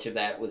how much of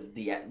that was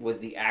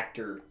the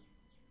actor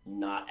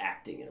not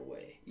acting in a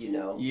way, you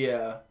know?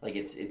 Yeah. Like,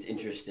 it's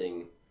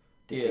interesting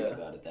to think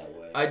about it that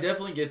way. I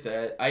definitely get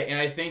that.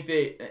 I think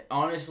that,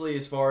 honestly,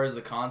 as far as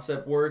the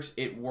concept works,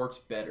 it works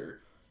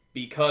better.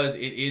 Because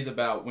it is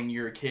about when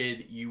you're a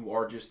kid, you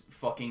are just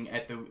fucking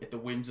at the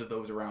whims of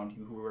those around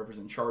you, whoever's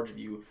in charge of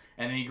you.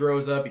 And then he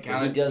grows up,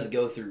 he does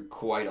go through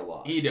quite a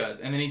lot. He does.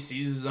 And then he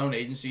sees his own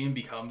agency and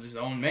becomes his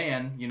own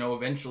man,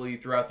 eventually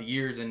throughout the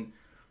years. And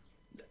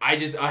I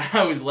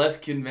was less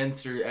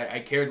convinced, or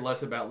I cared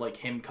less about, like,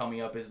 him coming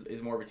up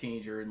as more of a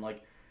teenager and,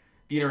 like,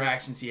 the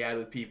interactions he had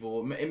with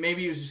people.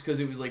 Maybe it was just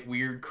because it was, like,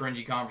 weird,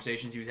 cringy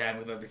conversations he was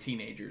having with other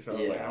teenagers. So I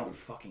was like, I don't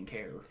fucking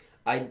care.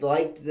 I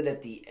liked that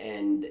at the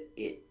end,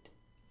 it...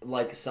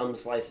 Like some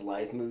slice of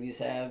life movies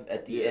have,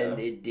 at the end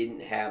it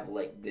didn't have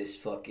like this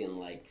fucking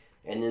like,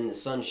 and then the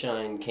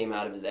sunshine came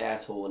out of his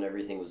asshole and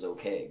everything was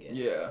okay again.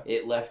 Yeah.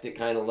 It left it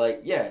kind of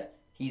like,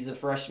 he's a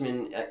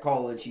freshman at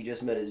college, he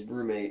just met his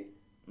roommate,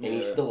 and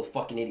he's still a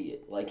fucking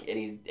idiot. Like, and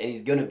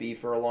he's gonna be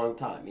for a long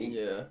time.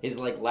 His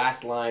like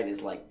last line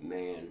is like,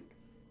 man,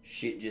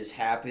 shit just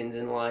happens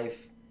in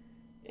life.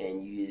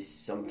 And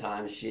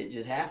sometimes shit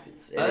just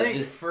happens. And I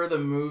think for the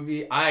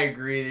movie, I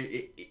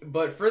agree.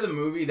 But for the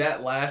movie,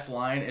 that last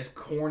line, as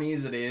corny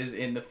as it is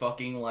in the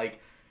fucking, like,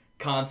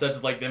 concept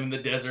of, like, them in the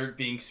desert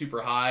being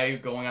super high,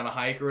 going on a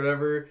hike or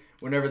whatever,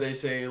 whenever they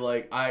say,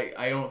 like,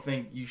 I don't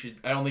think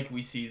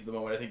we seize the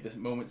moment. I think this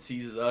moment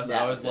seizes us.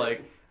 I was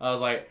like,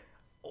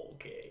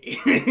 okay.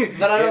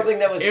 But I don't think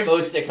that was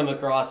supposed to come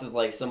across as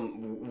like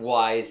some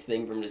wise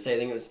thing for him to say. I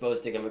think it was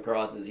supposed to come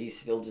across as he's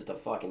still just a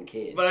fucking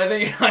kid. But I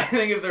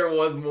think if there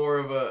was more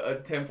of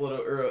a template,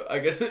 or I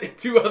guess if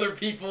 2 other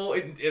people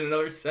in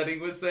another setting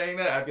was saying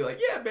that, I'd be like,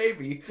 yeah,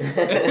 baby.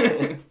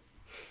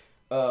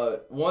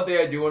 One thing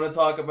I do want to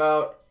talk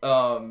about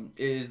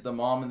is the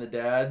mom and the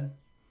dad.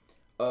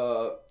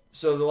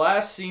 So the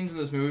last scenes in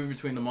this movie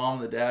between the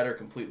mom and the dad are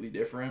completely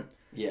different.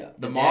 Yeah,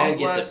 the mom's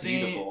last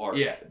scene.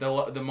 Yeah,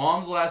 the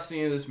mom's last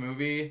scene of this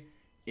movie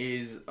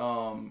is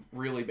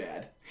really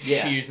bad.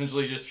 Yeah, she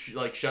essentially just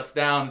like shuts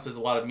down and says a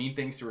lot of mean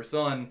things to her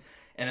son,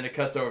 and then it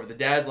cuts over to the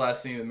dad's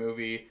last scene of the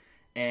movie,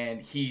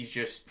 and he's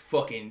just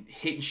fucking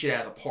hitting shit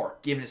out of the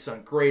park, giving his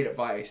son great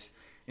advice.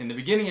 In the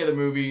beginning of the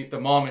movie, the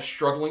mom is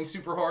struggling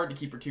super hard to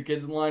keep her 2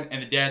 kids in line,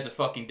 and the dad's a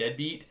fucking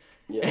deadbeat.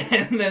 Yeah.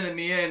 And then in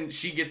the end,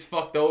 she gets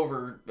fucked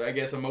over, I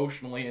guess,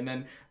 emotionally. And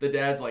then the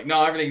dad's like,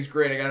 no, everything's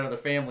great. I got another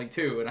family,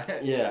 too. And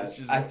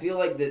I feel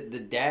like the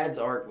dad's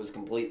arc was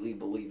completely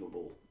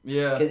believable.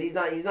 Yeah. Because he's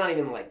not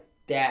even, like,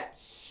 that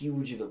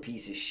huge of a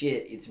piece of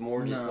shit. It's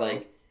more just,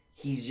 like,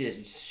 he's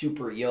just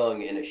super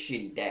young and a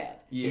shitty dad.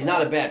 Yeah. He's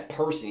not a bad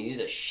person. He's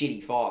just a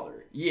shitty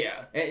father.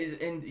 Yeah.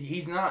 And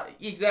he's not...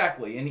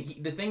 Exactly. And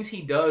the things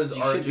he does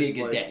are just, You should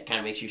be a good dad. Kind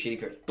of makes you a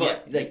shitty person.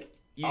 But, like...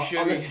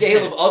 on the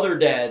scale of other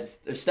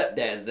dads or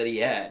stepdads that he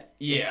had,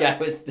 this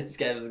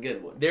guy was a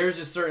good one. There's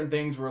just certain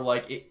things where,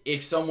 like,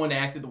 if someone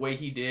acted the way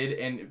he did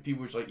and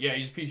people were just like, yeah,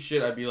 he's a piece of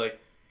shit, I'd be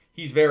like,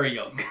 he's very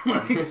young.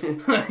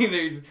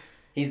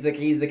 He's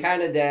the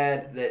kind of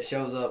dad that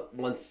shows up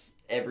once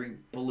every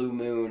blue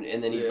moon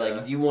and then he's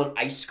like, do you want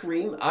ice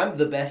cream? I'm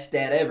the best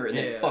dad ever, and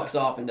then fucks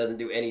off and doesn't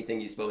do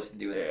anything he's supposed to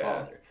do as a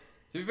father.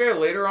 To be fair,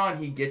 later on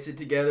he gets it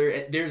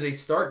together. There's a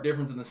stark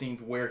difference in the scenes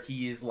where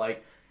he is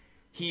like,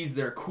 he's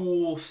their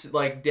cool,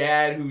 like,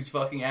 dad who's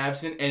fucking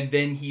absent, and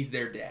then he's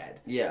their dad.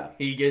 Yeah.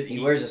 He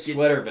wears a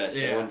sweater vest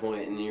at one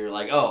point, and you're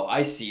like, oh,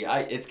 I see.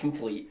 It's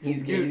complete.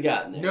 He's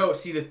gotten there. No,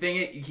 see, the thing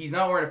is, he's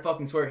not wearing a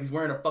fucking sweater. He's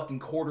wearing a fucking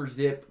quarter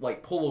zip,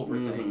 like,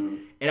 pullover thing.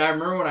 And I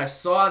remember when I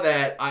saw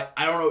that,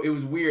 I don't know, it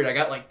was weird. I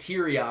got, like,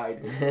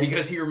 teary-eyed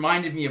because he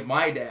reminded me of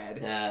my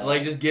dad.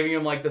 Like, just giving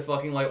him, like, the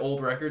fucking, like,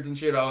 old records and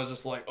shit. I was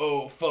just like,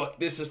 oh, fuck,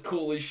 this is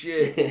cool as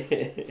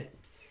shit.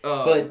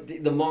 But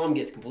the mom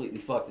gets completely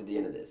fucked at the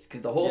end of this.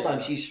 Because the whole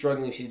time she's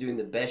struggling, she's doing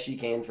the best she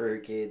can for her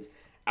kids.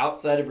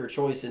 Outside of her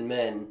choice in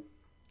men,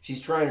 she's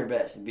trying her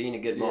best and being a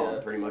good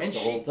mom pretty much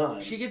whole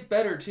time. She gets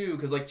better, too,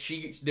 because, like,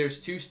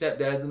 there's 2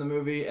 stepdads in the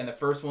movie, and the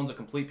first one's a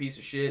complete piece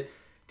of shit.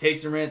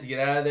 Takes her a minute to get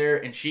out of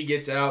there, and she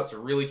gets out. It's a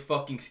really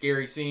fucking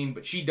scary scene,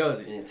 but she does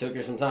it. And it took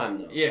her some time,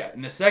 though. Yeah,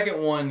 and the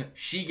second one,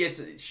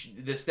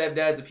 the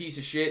stepdad's a piece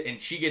of shit,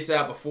 and she gets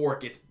out before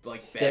it gets,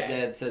 like, Stepdad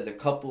bad. says a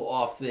couple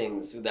off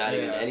things without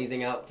even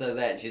anything outside of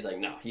that, and she's like,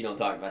 no, you don't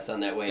talk to my son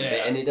that way.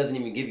 Yeah. And it doesn't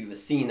even give you a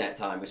scene that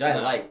time, which I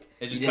liked.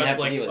 It just cuts,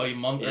 like, a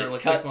month or,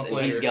 like, 6 months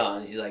later. He's gone.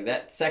 And she's like,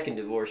 that second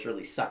divorce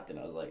really sucked, and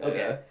I was like,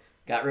 okay.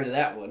 Got rid of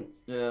that one.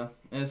 Yeah,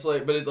 and it's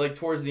like, but it, like,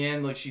 towards the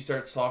end, like, she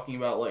starts talking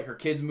about, like, her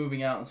kids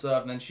moving out and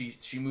stuff, and then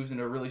she moves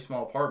into a really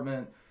small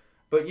apartment.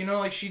 But, you know,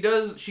 like, she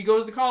goes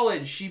to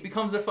college, she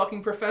becomes a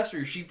fucking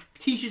professor, she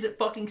teaches at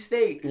fucking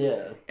state.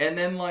 Yeah. And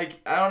then, like,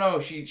 I don't know,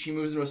 she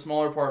moves into a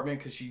smaller apartment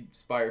because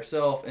she's by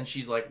herself, and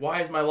she's like, why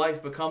has my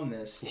life become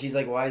this? She's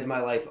like, why is my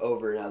life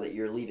over now that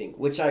you're leaving?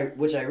 Which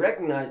I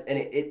recognize, and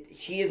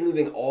he is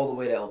moving all the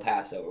way to El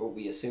Paso, or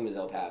we assume is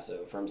El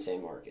Paso, from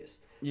San Marcos.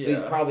 Yeah. So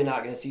he's probably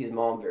not going to see his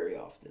mom very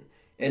often.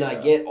 And I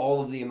get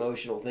all of the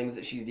emotional things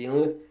that she's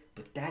dealing with,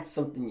 but that's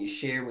something you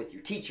share with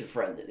your teacher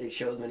friend that it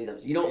shows many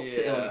times. You don't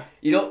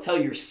you don't tell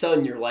your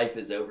son your life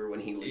is over when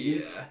he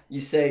leaves. Yeah.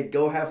 You say,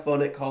 go have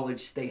fun at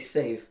college, stay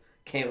safe.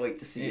 Can't wait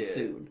to see you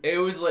soon. It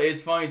was like,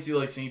 it's funny to see,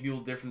 like, seeing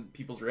different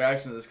people's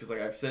reaction to this, because,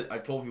 like,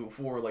 I've told people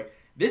before, like,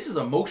 this is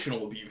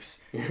emotional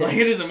abuse. Like,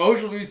 it is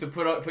emotional abuse to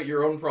put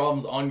your own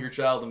problems on your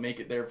child and make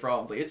it their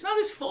problems. Like, it's not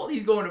his fault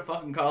he's going to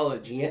fucking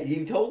college. Yeah,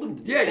 you told him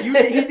to do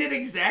he did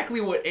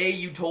exactly what A,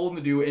 you told him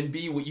to do, and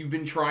B, what you've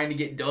been trying to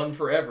get done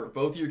forever.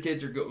 Both of your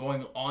kids are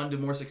going on to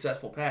more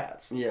successful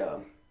paths. Yeah.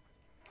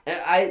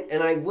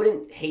 And I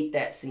wouldn't hate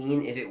that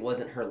scene if it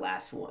wasn't her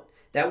last one.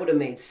 That would have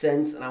made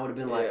sense, and I would have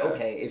been like,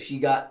 okay, if she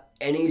got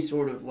any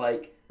sort of,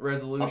 like,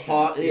 resolution,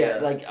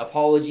 like,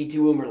 apology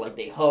to him, or, like,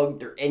 they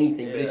hugged or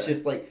anything, but it's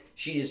just like,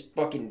 she just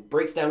fucking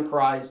breaks down,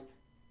 cries,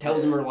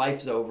 tells him her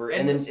life's over,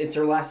 and then it's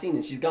her last scene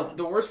and she's gone.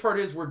 The worst part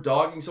is we're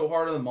dogging so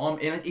hard on the mom,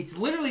 and it's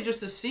literally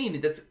just a scene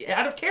that's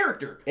out of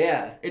character.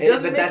 Yeah. It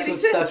doesn't make any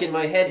sense. But that's what's stuck in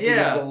my head, because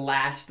it's the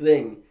last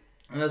thing.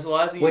 And that's the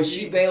last thing when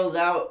she bails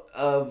out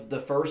of the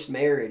first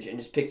marriage and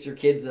just picks her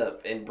kids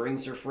up and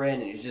brings her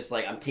friend, and it's just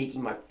like, I'm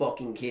taking my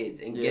fucking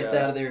kids, and gets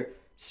out of their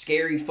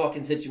scary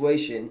fucking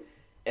situation.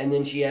 And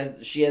then she has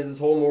this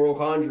whole moral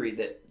quandary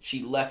that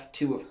she left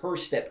 2 of her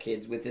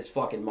stepkids with this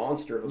fucking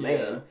monster of a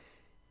man.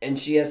 And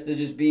she has to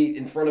just be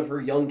in front of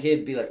her young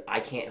kids, be like, I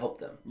can't help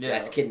them. Yeah.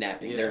 That's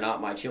kidnapping. Yeah. They're not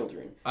my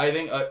children. I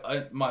think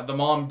the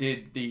mom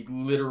did the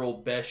literal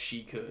best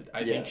she could.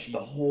 I think the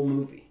whole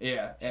movie.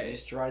 Yeah. She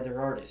just tried her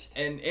hardest.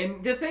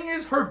 And the thing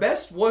is, her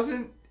best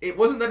wasn't... It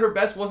wasn't that her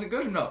best wasn't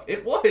good enough.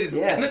 It was.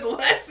 Yeah. And then the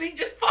last scene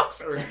just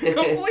fucks her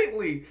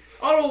completely.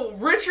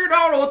 Richard, I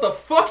don't know what the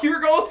fuck you were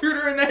going through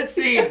during that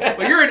scene,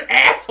 but you're an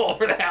asshole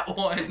for that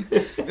one.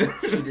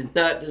 She did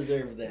not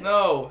deserve that.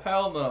 No,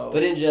 hell no.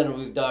 But in general,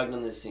 we've dogged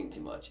on this scene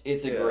too much.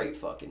 It's a great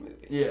fucking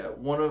movie. Yeah,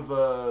 one of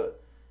the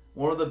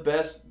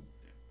best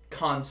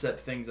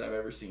concept things I've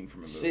ever seen from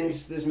a movie.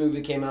 Since this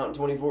movie came out in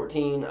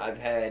 2014, I've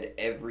had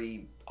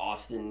every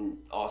Austin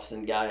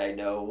guy and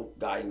girl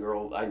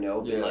I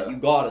know been like, you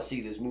gotta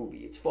see this movie.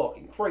 It's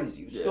fucking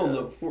crazy. It's filmed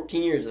over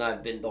 14 years, and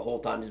I've been the whole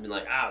time just been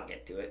like, I'll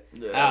get to it.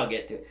 I'll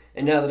get to it.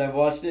 And now that I've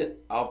watched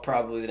it, I'll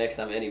probably, the next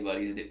time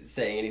anybody's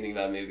saying anything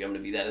about a movie, I'm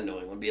gonna be that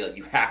annoying. I'm gonna be like,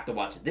 you have to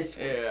watch it this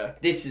way. Yeah.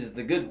 This is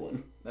the good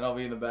one. Then I'll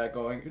be in the back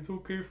going, it's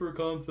okay for a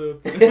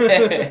concept.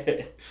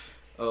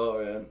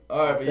 Oh, man.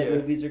 Alright, but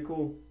movies are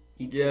cool.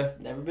 It's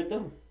never been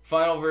done.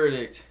 Final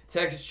verdict: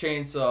 Texas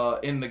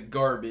Chainsaw in the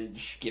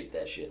garbage. Skip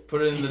that shit.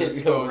 Put it in the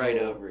disposal. Right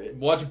over it.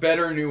 Watch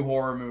better new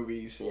horror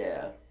movies.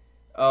 Yeah.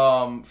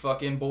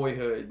 Fucking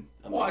Boyhood.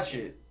 Watch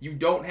it. You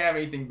don't have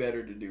anything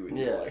better to do with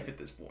your life at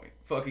this point.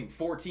 Fucking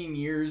 14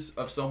 years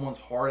of someone's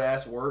hard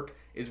ass work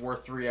is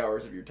worth 3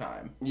 hours of your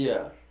time.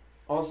 Yeah.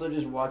 Also,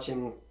 just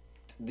watching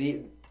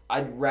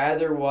I'd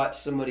rather watch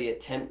somebody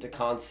attempt a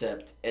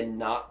concept and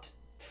not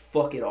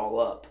fuck it all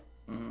up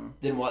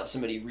than watch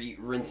somebody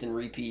rinse and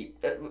repeat.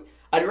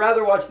 I'd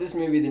rather watch this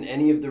movie than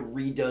any of the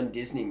redone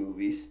Disney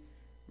movies.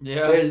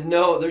 Yeah. There's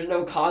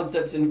no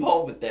concepts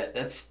involved with that.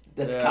 That's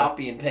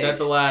copy and paste. Except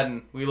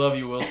Aladdin. We love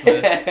you, Will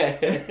Smith.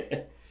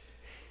 I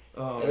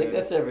think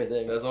that's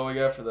everything. That's all we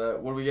got for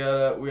that. What do we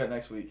got? We got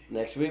next week.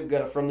 Next week we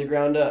got it from the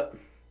ground up.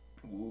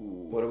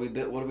 Ooh. What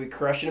are we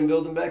crushing and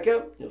building back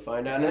up? You'll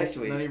find out next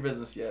week. None of your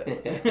business yet.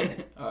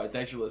 All right.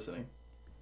 Thanks for listening.